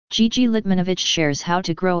Gigi Litmanovich shares how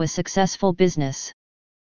to grow a successful business.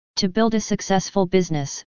 To build a successful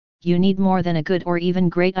business, you need more than a good or even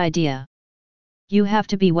great idea. You have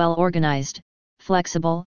to be well organized,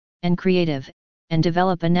 flexible, and creative, and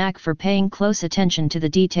develop a knack for paying close attention to the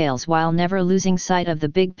details while never losing sight of the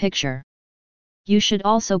big picture. You should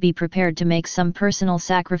also be prepared to make some personal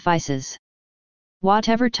sacrifices.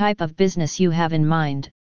 Whatever type of business you have in mind,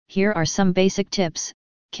 here are some basic tips,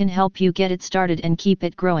 can help you get it started and keep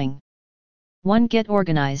it growing. 1. Get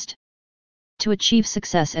organized. To achieve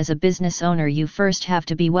success as a business owner, you first have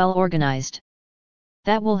to be well organized.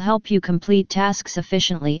 That will help you complete tasks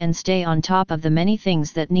efficiently and stay on top of the many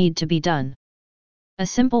things that need to be done. A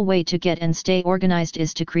simple way to get and stay organized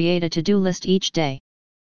is to create a to-do list each day.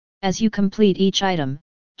 As you complete each item,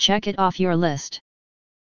 check it off your list.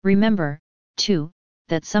 Remember, too,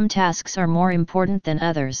 that some tasks are more important than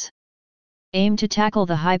others. Aim to tackle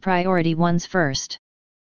the high-priority ones first.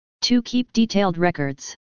 2. Keep detailed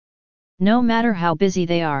records. No matter how busy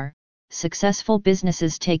they are, successful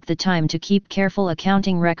businesses take the time to keep careful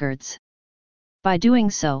accounting records. By doing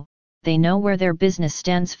so, they know where their business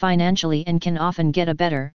stands financially and can often get a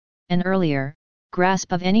better, and earlier,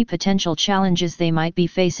 grasp of any potential challenges they might be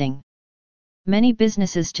facing. Many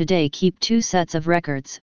businesses today keep two sets of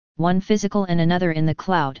records, one physical and another in the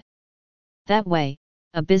cloud. That way,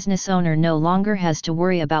 a business owner no longer has to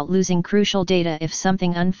worry about losing crucial data if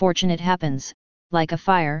something unfortunate happens, like a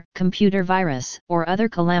fire, computer virus, or other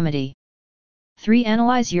calamity. 3.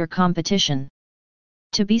 Analyze your competition.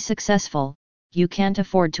 To be successful, you can't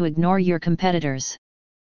afford to ignore your competitors.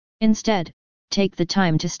 Instead, take the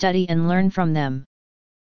time to study and learn from them.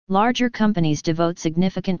 Larger companies devote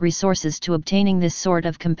significant resources to obtaining this sort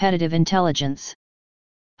of competitive intelligence.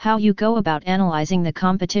 How you go about analyzing the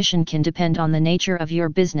competition can depend on the nature of your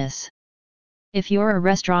business. If you're a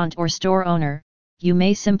restaurant or store owner, you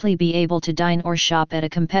may simply be able to dine or shop at a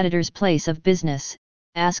competitor's place of business,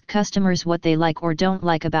 ask customers what they like or don't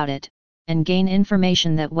like about it, and gain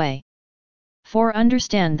information that way. 4.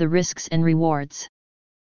 Understand the risks and rewards.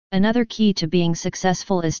 Another key to being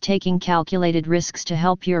successful is taking calculated risks to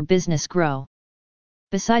help your business grow.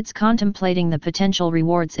 Besides contemplating the potential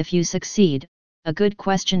rewards if you succeed, a good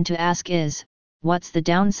question to ask is, what's the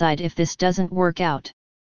downside if this doesn't work out?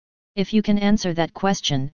 If you can answer that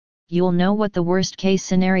question, you'll know what the worst-case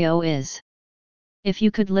scenario is. If you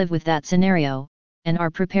could live with that scenario, and are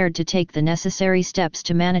prepared to take the necessary steps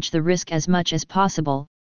to manage the risk as much as possible,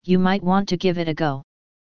 you might want to give it a go.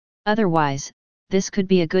 Otherwise, this could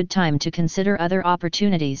be a good time to consider other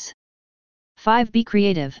opportunities. 5. Be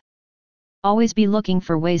creative. Always be looking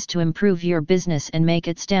for ways to improve your business and make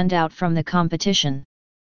it stand out from the competition.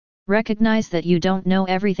 Recognize that you don't know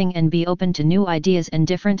everything and be open to new ideas and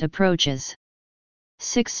different approaches.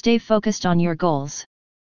 6. Stay focused on your goals.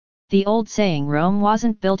 The old saying "Rome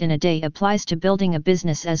wasn't built in a day" applies to building a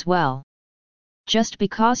business as well. Just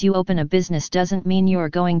because you open a business doesn't mean you're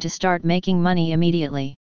going to start making money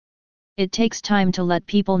immediately. It takes time to let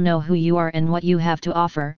people know who you are and what you have to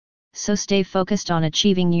offer, so stay focused on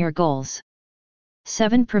achieving your goals.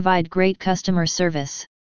 7. Provide great customer service.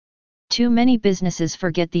 Too many businesses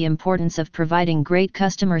forget the importance of providing great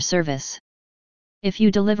customer service. If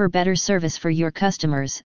you deliver better service for your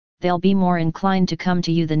customers, they'll be more inclined to come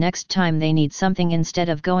to you the next time they need something instead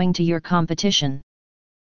of going to your competition.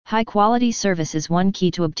 High-quality service is one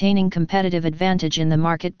key to obtaining competitive advantage in the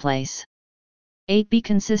marketplace. 8. Be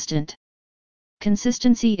consistent.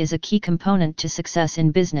 Consistency is a key component to success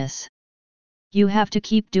in business. You have to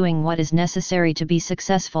keep doing what is necessary to be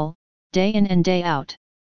successful, day in and day out.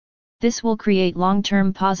 This will create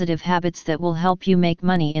long-term positive habits that will help you make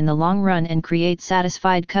money in the long run and create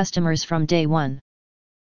satisfied customers from day one.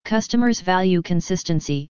 Customers value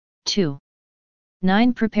consistency, too.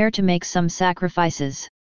 9. Prepare to make some sacrifices.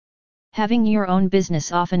 Having your own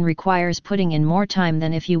business often requires putting in more time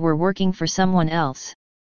than if you were working for someone else.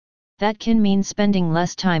 That can mean spending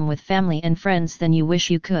less time with family and friends than you wish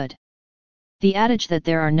you could. The adage that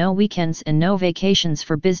there are no weekends and no vacations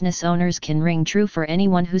for business owners can ring true for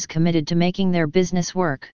anyone who's committed to making their business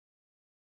work.